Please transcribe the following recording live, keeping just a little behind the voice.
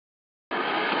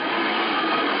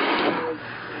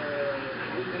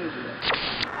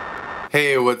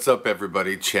Hey, what's up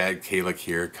everybody? Chad Kalick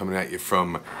here, coming at you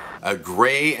from a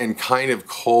gray and kind of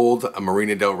cold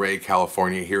Marina Del Rey,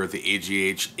 California, here at the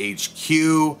AGH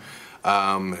HQ,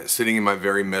 sitting in my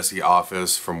very messy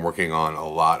office from working on a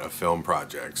lot of film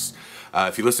projects.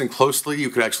 If you listen closely, you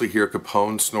could actually hear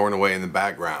Capone snoring away in the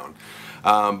background.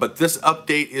 But this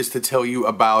update is to tell you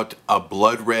about a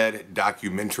Blood Red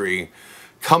documentary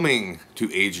coming to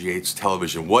AGH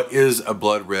television. What is a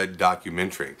Blood Red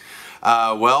documentary?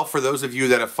 Well, for those of you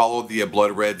that have followed the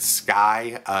Blood Red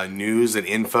Sky news and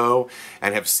info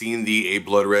and have seen the A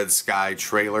Blood Red Sky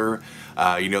trailer,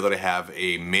 you know that I have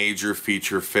a major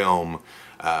feature film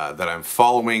that I'm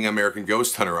following American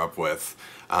Ghost Hunter up with.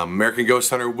 American Ghost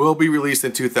Hunter will be released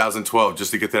in 2012,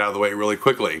 just to get that out of the way really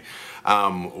quickly.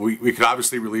 We could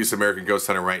obviously release American Ghost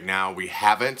Hunter right now. We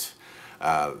haven't.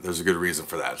 There's a good reason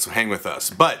for that, so hang with us.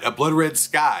 But A Blood Red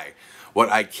Sky, what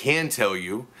I can tell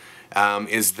you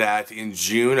is that in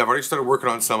June, I've already started working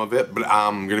on some of it, but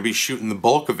I'm going to be shooting the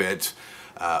bulk of it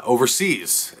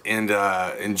overseas in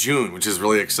June, which is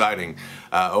really exciting.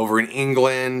 Over in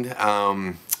England,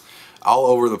 all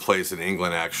over the place in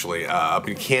England actually, up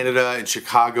in Canada and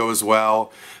Chicago as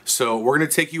well. So we're going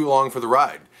to take you along for the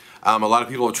ride. A lot of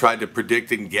people have tried to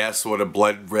predict and guess what A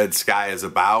Blood Red Sky is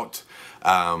about.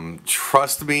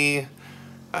 Trust me,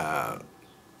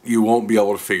 you won't be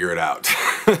able to figure it out.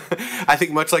 I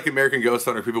think much like American Ghost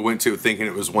Hunter, people went to thinking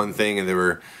it was one thing and they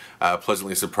were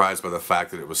pleasantly surprised by the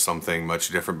fact that it was something much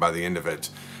different by the end of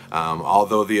it.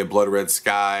 Although the Blood Red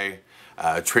Sky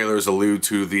trailers allude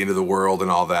to the end of the world and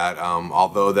all that,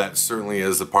 although that certainly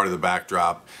is a part of the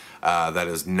backdrop, that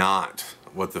is not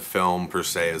what the film per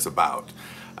se is about.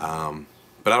 But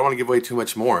I don't want to give away too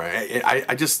much more.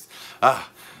 I just...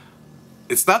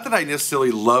 It's not that I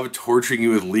necessarily love torturing you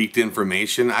with leaked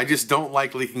information. I just don't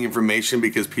like leaking information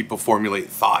because people formulate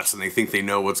thoughts and they think they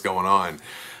know what's going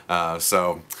on.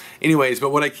 So anyways,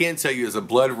 but what I can tell you is a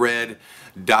Blood Red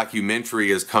documentary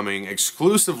is coming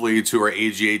exclusively to our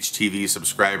AGH TV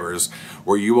subscribers,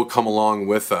 where you will come along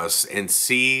with us and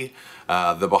see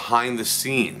the behind the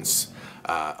scenes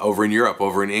over in Europe,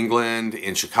 over in England,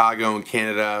 in Chicago, in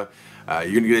Canada.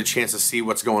 You're going to get a chance to see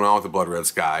what's going on with the Blood Red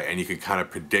Sky, and you can kind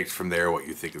of predict from there what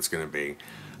you think it's going to be.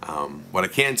 What I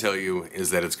can tell you is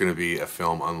that it's going to be a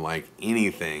film unlike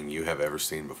anything you have ever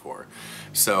seen before.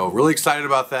 So really excited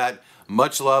about that.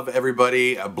 Much love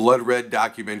everybody. A Blood Red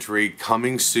documentary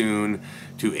coming soon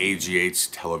to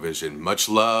AGH television. Much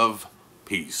love.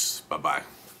 Peace. Bye-bye.